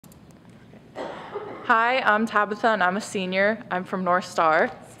Hi, I'm Tabitha and I'm a senior. I'm from North Star.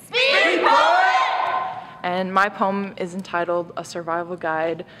 Speak poet! And my poem is entitled A Survival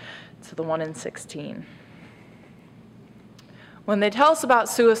Guide to the 1 in 16. When they tell us about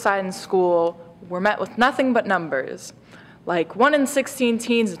suicide in school, we're met with nothing but numbers. Like 1 in 16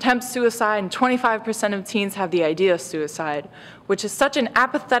 teens attempt suicide and 25% of teens have the idea of suicide, which is such an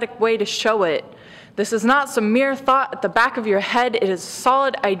apathetic way to show it. This is not some mere thought at the back of your head. It is a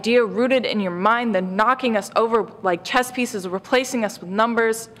solid idea rooted in your mind, then knocking us over like chess pieces, replacing us with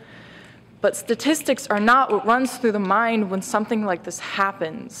numbers. But statistics are not what runs through the mind when something like this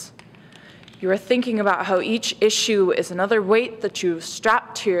happens. You are thinking about how each issue is another weight that you've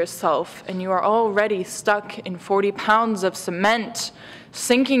strapped to yourself, and you are already stuck in 40 pounds of cement,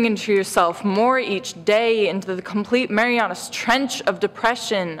 sinking into yourself more each day into the complete Marianas Trench of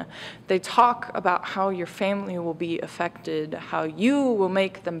depression. They talk about how your family will be affected, how you will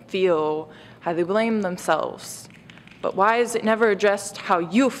make them feel, how they blame themselves. But why is it never addressed how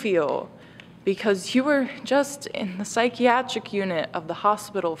you feel? Because you were just in the psychiatric unit of the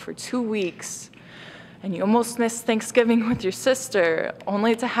hospital for 2 weeks, and you almost missed Thanksgiving with your sister,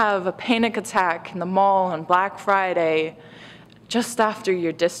 only to have a panic attack in the mall on Black Friday just after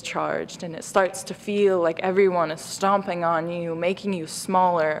you're discharged, and it starts to feel like everyone is stomping on you, making you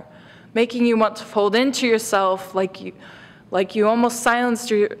smaller, making you want to fold into yourself like you almost silenced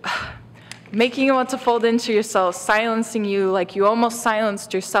your... making you want to fold into yourself, silencing you like you almost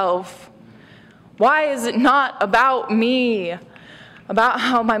silenced yourself. Why is it not about me? About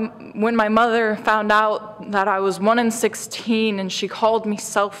how when my mother found out that I was 1 in 16 and she called me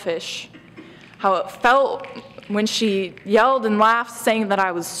selfish, how it felt when she yelled and laughed saying that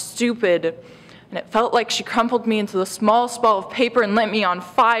I was stupid, and it felt like she crumpled me into the smallest ball of paper and lit me on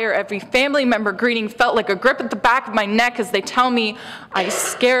fire. Every family member greeting felt like a grip at the back of my neck as they tell me I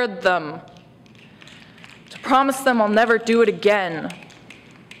scared them. To promise them I'll never do it again.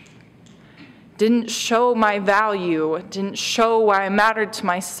 Didn't show my value, didn't show why I mattered to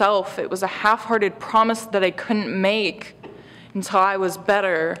myself. It was a half-hearted promise that I couldn't make until I was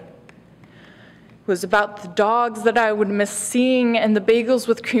better. It was about the dogs that I would miss seeing, and the bagels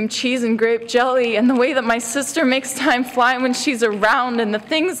with cream cheese and grape jelly, and the way that my sister makes time fly when she's around, and the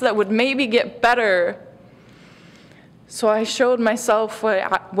things that would maybe get better. So I showed myself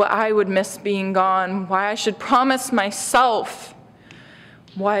what I would miss being gone, why I should promise myself,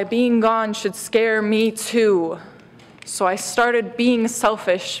 why being gone should scare me too. So I started being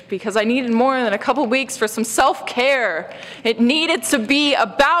selfish because I needed more than a couple weeks for some self-care. It needed to be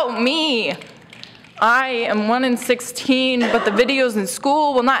about me. I am 1 in 16, but the videos in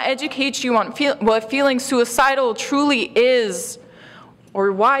school will not educate you on what feeling suicidal truly is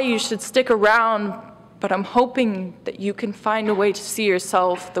or why you should stick around, but I'm hoping that you can find a way to see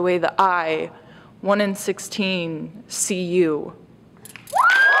yourself the way that I, 1 in 16, see you.